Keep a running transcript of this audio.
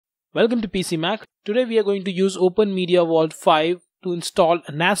Welcome to PC Mac. Today we are going to use OpenMediaVault 5 to install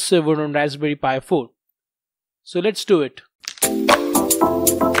a NAS server on Raspberry Pi 4. So let's do it.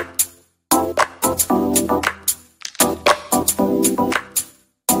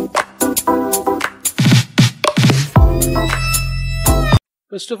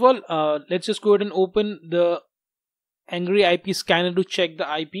 First of all, let's just go ahead and open the Angry IP scanner to check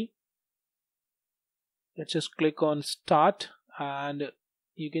the IP. Let's just click on Start and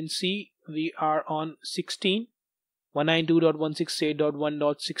you can see we are on 16,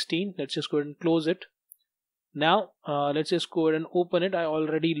 192.168.1.16. Let's just go ahead and close it. Now let's just go ahead and open it. I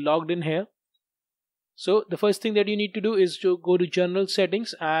already logged in here. So the first thing that you need to do is to go to General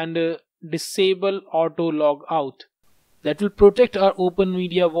Settings and disable Auto Log Out. That will protect our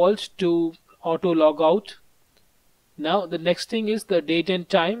OpenMediaVault to auto log out. Now the next thing is the date and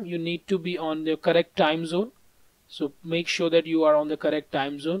time. You need to be on the correct time zone. So make sure that you are on the correct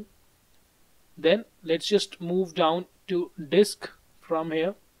time zone. Then let's just move down to disk from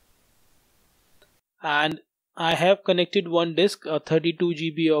here. And I have connected one disk, a 32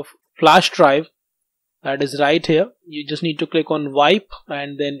 GB of flash drive. That is right here. You just need to click on wipe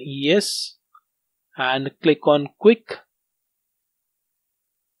and then yes. And click on quick.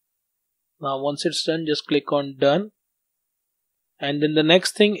 Now once it's done, just click on done. And then the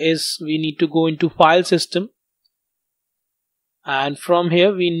next thing is we need to go into file system. And from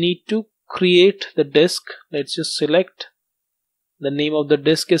here we need to create the disk. Let's just select the name of the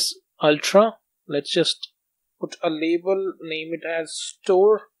disk is Ultra. Let's just put a label, name it as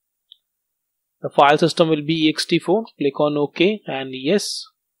store. The file system will be ext4. Click on OK and yes.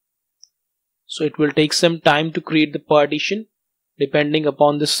 So it will take some time to create the partition depending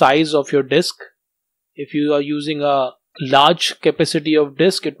upon the size of your disk. If you are using a large capacity of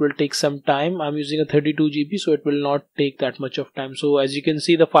disk, it will take some time. I'm using a 32 GB, so it will not take that much of time. So as you can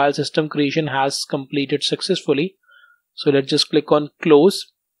see, the file system creation has completed successfully. So let's just click on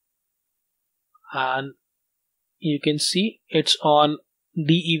close and you can see it's on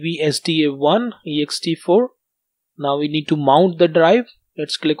DEV-SDA1 ext4. Now we need to mount the drive.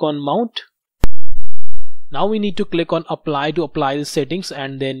 Let's click on mount. Now we need to click on apply to apply the settings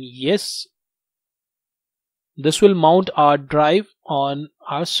and then yes. This will mount our drive on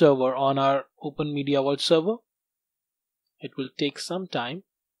our server, on our OpenMediaVault server. It will take some time.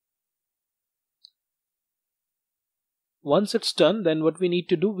 Once it's done, then what we need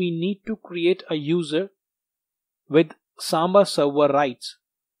to do, we need to create a user with Samba server rights.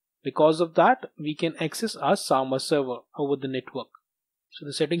 Because of that, we can access our Samba server over the network. So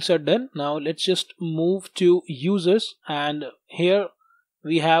the settings are done. Now let's just move to users, and here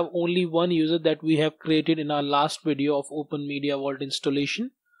we have only one user that we have created in our last video of OpenMediaVault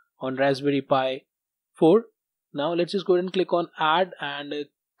installation on Raspberry Pi 4. Now let's just go ahead and click on add and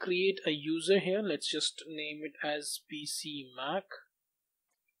create a user here. Let's just name it as PC Mac.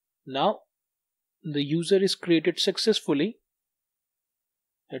 Now the user is created successfully.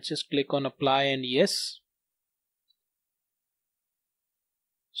 Let's just click on apply and yes.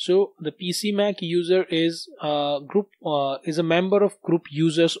 So the PC Mac user is a member of group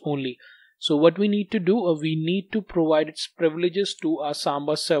users only. So what we need to do, we need to provide its privileges to our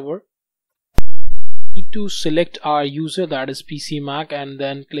Samba server. We need to select our user, that is PC Mac, and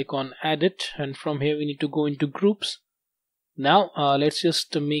then click on edit. And from here we need to go into groups. Now let's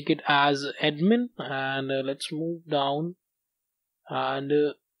just make it as admin and let's move down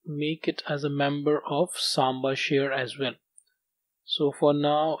and make it as a member of Samba share as well. So for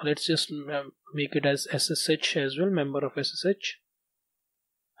now, let's just make it as SSH as well, member of SSH.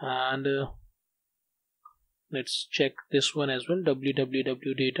 And let's check this one as well,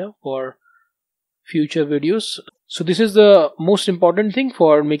 www data for future videos. So this is the most important thing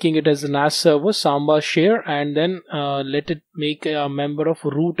for making it as a NAS server, Samba share, and then let it make a member of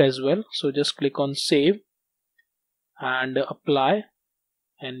root as well. So just click on save and apply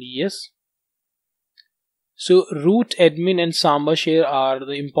and yes. So root, admin and Samba share are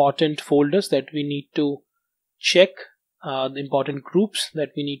the important folders that we need to check, the important groups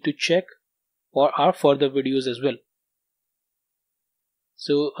that we need to check for our further videos as well.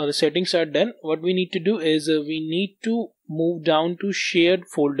 So the settings are done. What we need to do is we need to move down to shared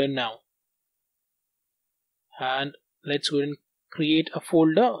folder now. And let's go and create a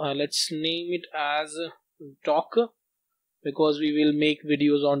folder. Let's name it as Docker, because we will make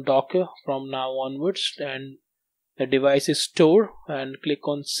videos on Docker from now onwards, and the device is store and click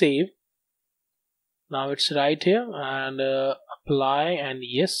on save. Now it's right here and apply and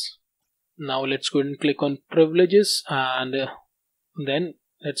yes. Now let's go and click on privileges and then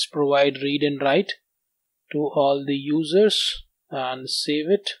let's provide read and write to all the users and save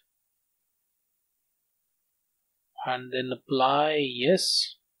it. and then apply,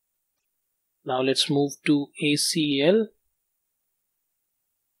 yes. Now let's move to ACL,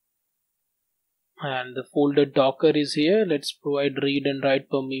 and the folder Docker is here. Let's provide read and write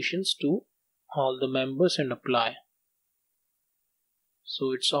permissions to all the members and apply.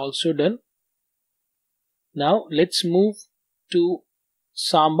 So it's also done. Now let's move to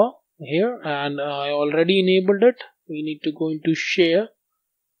Samba here, and I already enabled it. We need to go into share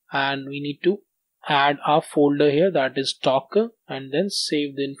and we need to add our folder here, that is Docker, and then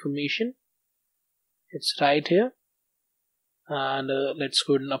save the information. It's right here, and let's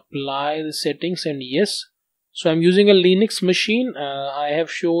go and apply the settings, and yes. So I'm using a Linux machine. I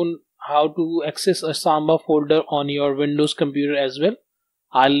have shown how to access a Samba folder on your Windows computer as well.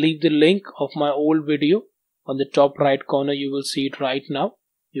 I'll leave the link of my old video on the top right corner. You will see it right now.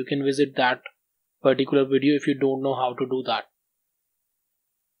 You can visit that particular video if you don't know how to do that.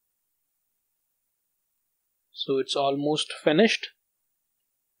 So it's almost finished.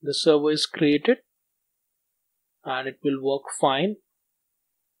 The server is created and it will work fine.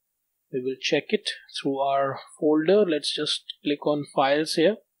 We will check it through our folder. Let's just click on files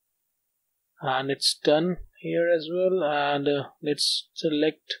here, and it's done here as well. And let's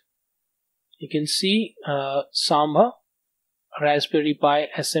select, you can see Samba, Raspberry Pi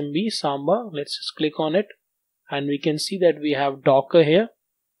SMB Samba. Let's just click on it, and we can see that we have Docker here,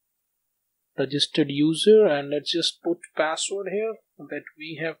 registered user, and let's just put password here that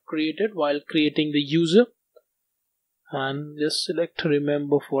we have created while creating the user, and just select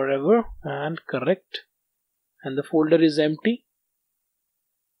remember forever and correct, and the folder is empty.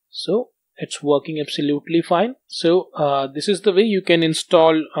 So it's working absolutely fine. So this is the way you can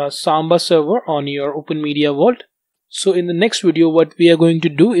install a Samba server on your OpenMediaVault. So in the next video, what we are going to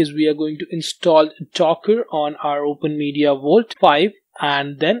do is we are going to install Docker on our OpenMediaVault 5,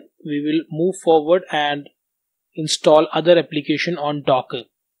 and then we will move forward and install other application on Docker.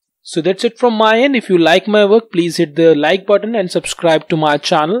 So that's it from my end. If you like my work, please hit the like button and subscribe to my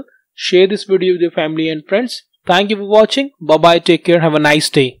channel. Share this video with your family and friends. Thank you for watching. Bye bye. Take care. Have a nice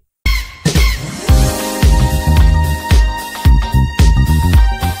day.